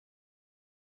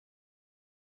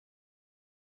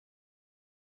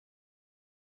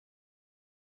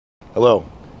Hello,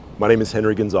 my name is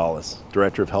Henry Gonzalez,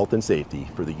 Director of Health and Safety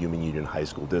for the Yuma Union High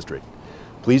School District.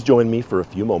 Please join me for a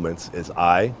few moments as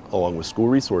I, along with school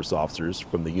resource officers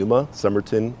from the Yuma,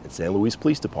 Somerton, and San Luis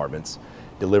Police Departments,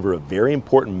 deliver a very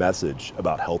important message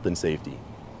about health and safety.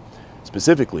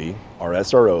 Specifically, our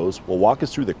SROs will walk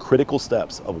us through the critical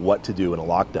steps of what to do in a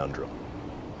lockdown drill.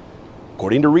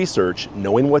 According to research,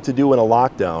 knowing what to do in a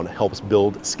lockdown helps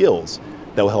build skills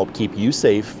that will help keep you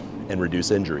safe and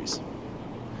reduce injuries.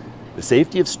 The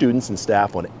safety of students and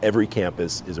staff on every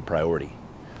campus is a priority.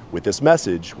 With this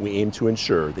message, we aim to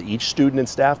ensure that each student and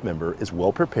staff member is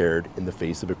well prepared in the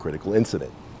face of a critical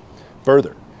incident.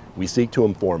 Further, we seek to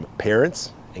inform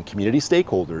parents and community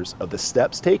stakeholders of the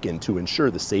steps taken to ensure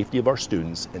the safety of our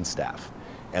students and staff.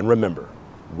 And remember,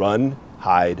 run,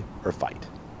 hide, or fight.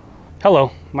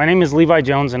 Hello, my name is Levi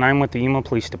Jones and I'm with the Yuma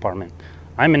Police Department.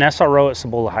 I'm an SRO at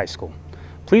Cibola High School.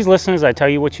 Please listen as I tell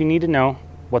you what you need to know,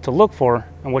 what to look for,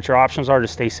 and what your options are to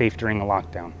stay safe during a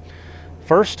lockdown.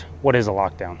 First, what is a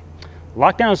lockdown?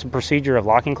 Lockdown is a procedure of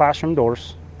locking classroom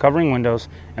doors, covering windows,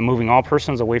 and moving all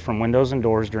persons away from windows and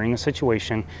doors during a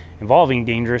situation involving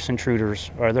dangerous intruders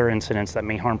or other incidents that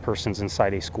may harm persons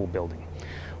inside a school building.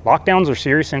 Lockdowns are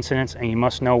serious incidents and you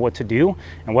must know what to do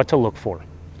and what to look for.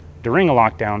 During a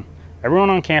lockdown, everyone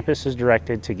on campus is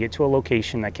directed to get to a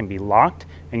location that can be locked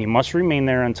and you must remain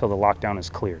there until the lockdown is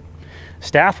cleared.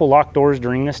 Staff will lock doors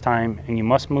during this time and you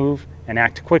must move and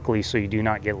act quickly so you do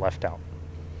not get left out.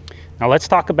 Now let's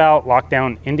talk about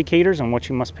lockdown indicators and what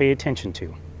you must pay attention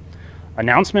to.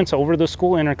 Announcements over the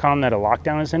school intercom that a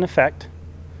lockdown is in effect.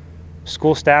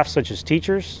 School staff such as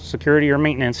teachers, security, or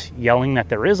maintenance yelling that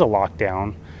there is a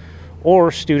lockdown,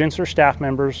 or students or staff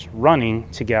members running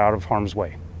to get out of harm's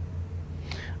way.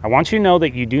 I want you to know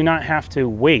that you do not have to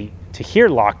wait to hear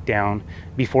lockdown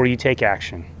before you take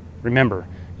action. Remember,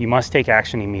 you must take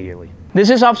action immediately. This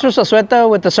is Officer Sasueta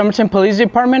with the Somerton Police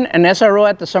Department and SRO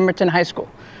at the Somerton High School.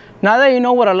 Now that you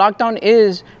know what a lockdown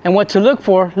is and what to look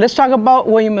for, let's talk about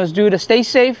what you must do to stay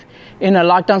safe in a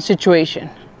lockdown situation.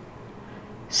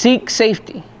 Seek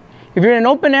safety. If you're in an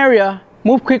open area,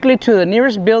 move quickly to the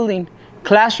nearest building,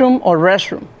 classroom, or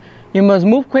restroom. You must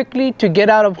move quickly to get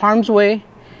out of harm's way,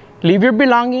 leave your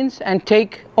belongings, and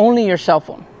take only your cell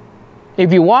phone.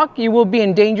 If you walk, you will be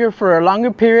in danger for a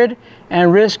longer period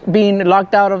and risk being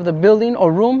locked out of the building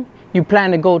or room you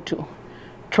plan to go to.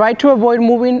 Try to avoid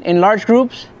moving in large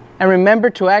groups and remember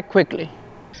to act quickly.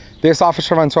 This is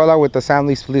Officer Vanzuela with the San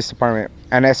Luis Police Department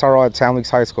and SRO at San Luis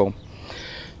High School.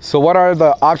 So what are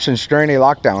the options during a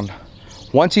lockdown?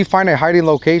 Once you find a hiding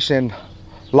location,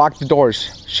 lock the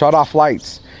doors, shut off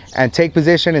lights, and take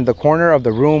position in the corner of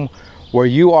the room where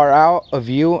you are out of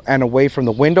view and away from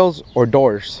the windows or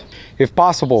doors. If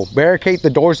possible, barricade the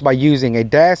doors by using a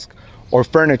desk or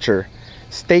furniture.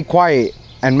 Stay quiet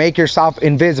and make yourself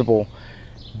invisible.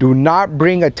 Do not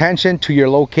bring attention to your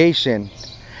location.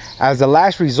 As a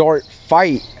last resort,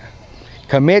 fight.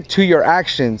 Commit to your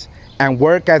actions and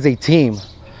work as a team.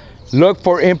 Look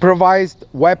for improvised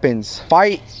weapons.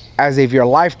 Fight as if your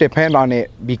life depends on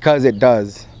it, because it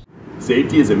does.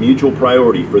 Safety is a mutual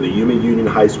priority for the Yuma Union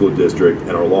High School District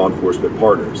and our law enforcement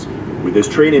partners. With this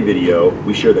training video,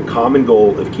 we share the common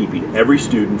goal of keeping every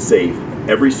student safe,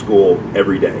 every school,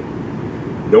 every day.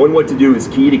 Knowing what to do is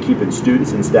key to keeping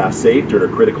students and staff safe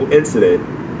during a critical incident.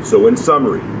 So in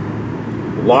summary,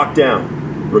 lock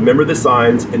down, remember the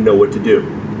signs, and know what to do.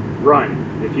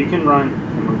 Run, if you can run,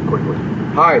 and move quickly.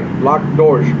 Hide, lock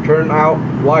doors, turn out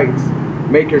lights,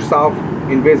 make yourself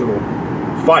invisible.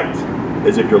 Fight,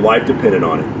 as if your life depended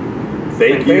on it.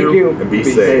 Thank you, and be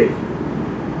safe.